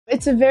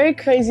It's a very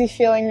crazy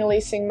feeling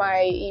releasing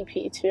my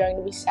EP, Too Young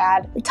to Be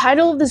Sad. The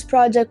title of this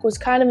project was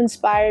kind of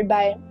inspired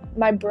by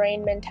my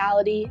brain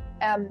mentality,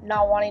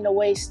 not wanting to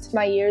waste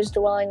my years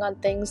dwelling on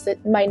things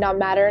that might not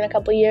matter in a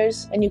couple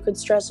years, and you could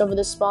stress over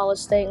the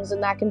smallest things,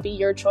 and that can be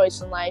your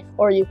choice in life,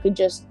 or you could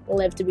just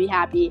live to be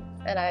happy,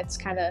 and that's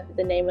kind of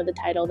the name of the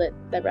title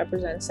that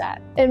represents that.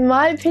 In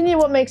my opinion,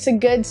 what makes a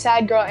good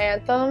sad girl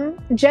anthem,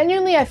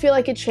 genuinely I feel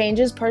like it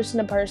changes person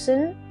to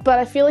person, but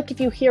I feel like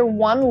if you hear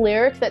one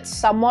lyric that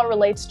somewhat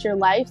relates to your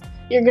life,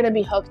 you're gonna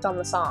be hooked on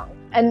the song.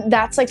 And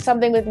that's like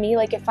something with me,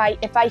 like if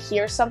I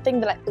hear something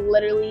that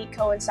literally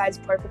coincides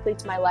perfectly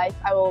to my life,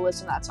 I will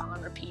listen to that song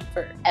on repeat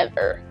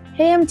forever.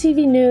 Hey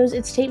MTV News,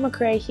 it's Tate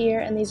McRae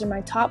here, and these are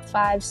my top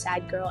 5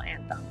 sad girl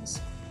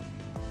anthems.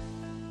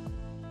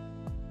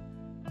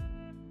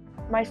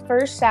 My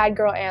first sad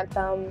girl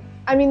anthem,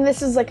 I mean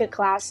this is like a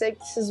classic,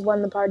 this is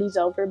When the Party's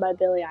Over by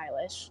Billie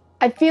Eilish.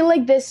 I feel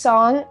like this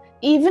song,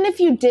 even if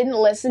you didn't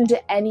listen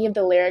to any of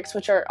the lyrics,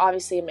 which are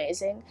obviously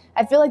amazing,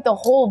 I feel like the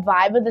whole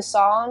vibe of the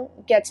song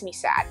gets me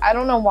sad. I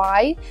don't know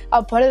why.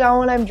 I'll put it on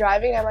when I'm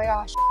driving, I'm like,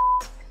 oh,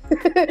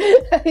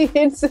 I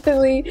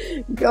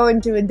instantly go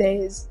into a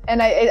daze.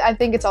 And I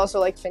think it's also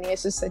like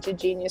Phineas is such a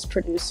genius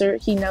producer.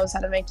 He knows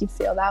how to make you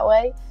feel that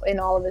way in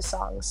all of his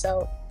songs,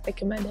 so I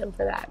commend him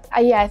for that.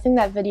 Yeah, I think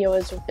that video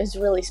is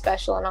really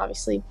special, and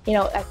obviously, you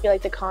know, I feel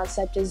like the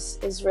concept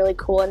is really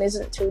cool and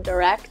isn't too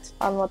direct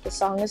on what the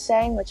song is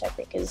saying, which I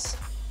think is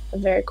a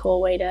very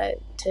cool way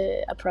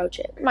to approach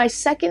it. My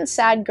second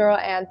sad girl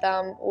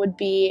anthem would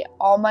be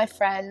All My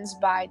Friends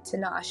by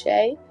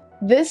Tinashe.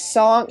 This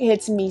song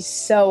hits me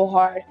so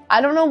hard. I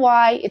don't know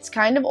why, it's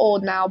kind of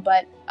old now,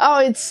 but oh,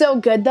 it's so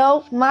good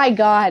though. My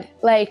God,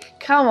 like,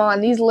 come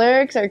on, these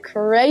lyrics are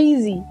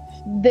crazy.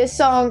 This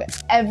song,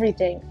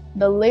 everything.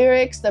 The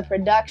lyrics, the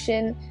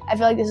production, I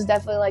feel like this is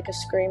definitely like a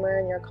screamer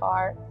in your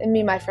car. And me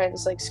and my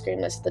friends like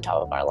scream this at the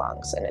top of our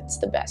lungs, and it's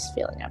the best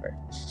feeling ever.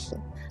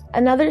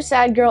 Another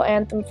sad girl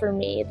anthem for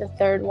me, the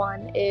third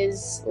one,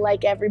 is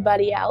Like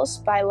Everybody Else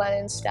by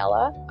Lennon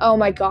Stella. Oh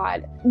my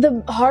God.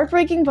 The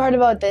heartbreaking part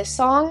about this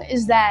song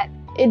is that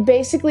it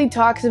basically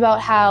talks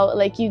about how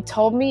like you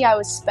told me I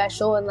was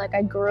special and like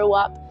I grew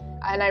up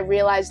and I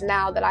realize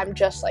now that I'm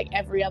just like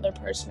every other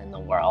person in the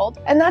world.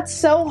 And that's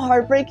so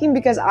heartbreaking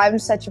because I'm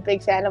such a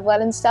big fan of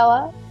Lennon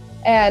Stella,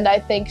 and I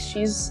think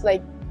she's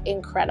like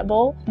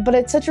incredible. But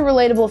it's such a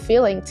relatable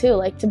feeling too,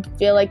 like to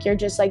feel like you're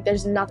just like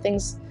there's nothing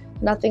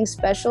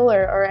special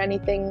or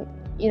anything,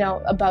 you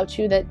know, about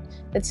you that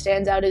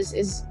stands out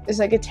is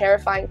like a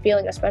terrifying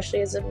feeling,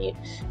 especially as an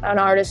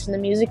artist in the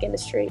music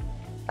industry.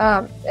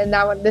 And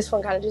this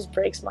one kind of just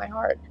breaks my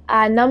heart.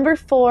 Number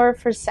 4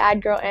 for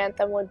sad girl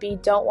anthem would be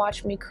Don't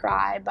Watch Me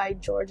Cry by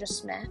Georgia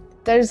Smith.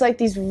 There's like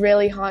these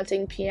really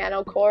haunting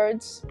piano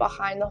chords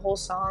behind the whole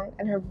song,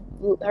 and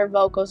her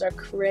vocals are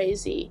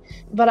crazy.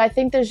 But I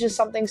think there's just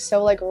something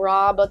so like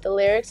raw about the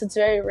lyrics. It's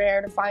very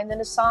rare to find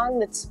in a song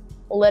that's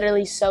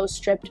literally so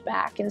stripped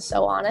back and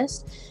so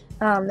honest.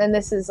 And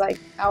this is like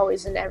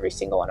always in every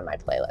single one of my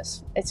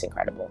playlists. It's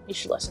incredible. You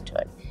should listen to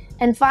it.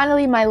 And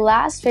finally, my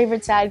last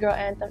favorite sad girl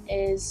anthem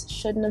is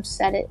Shouldn't Have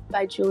Said It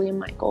by Julia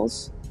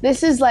Michaels.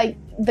 This is like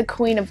the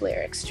queen of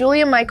lyrics.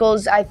 Julia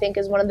Michaels, I think,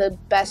 is one of the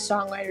best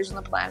songwriters on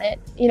the planet.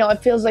 You know,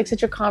 it feels like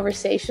such a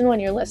conversation when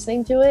you're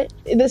listening to it.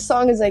 This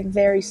song is like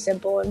very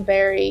simple and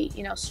very,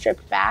 you know,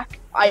 stripped back.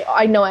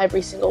 I know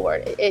every single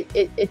word.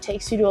 It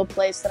takes you to a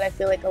place that I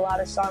feel like a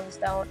lot of songs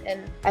don't,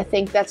 and I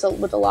think that's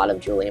with a lot of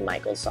Julia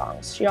Michaels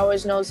songs. She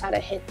always knows how to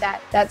hit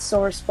that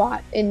sore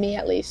spot, in me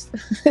at least.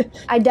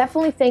 I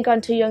definitely think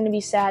on Too Young to Be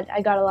Sad,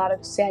 I got a lot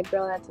of sad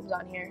girl anthems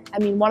on here. I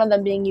mean, one of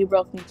them being You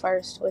Broke Me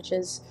First, which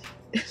is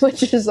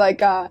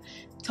like a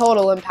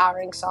total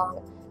empowering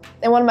song.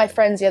 And one of my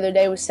friends the other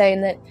day was saying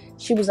that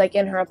she was like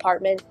in her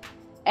apartment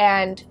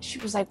and she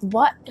was like,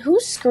 what?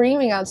 Who's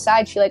screaming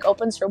outside? She like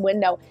opens her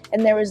window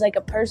and there was like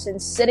a person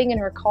sitting in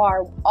her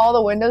car, all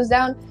the windows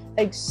down,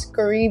 like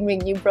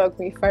screaming, You Broke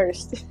Me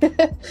First.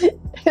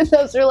 And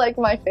those are like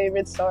my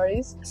favorite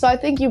stories. So I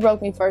think You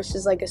Broke Me First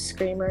is like a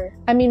screamer.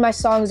 I mean, my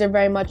songs are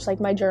very much like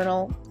my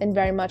journal and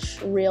very much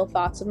real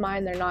thoughts of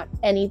mine. They're not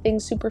anything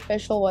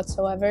superficial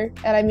whatsoever.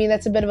 And I mean,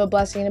 that's a bit of a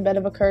blessing and a bit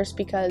of a curse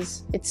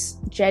because it's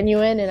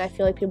genuine and I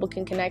feel like people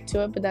can connect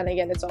to it. But then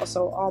again, it's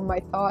also all my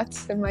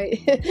thoughts and my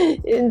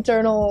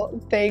internal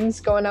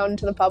things going out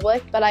into the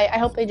public. But I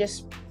hope they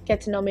just get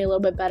to know me a little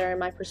bit better and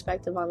my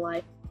perspective on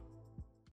life.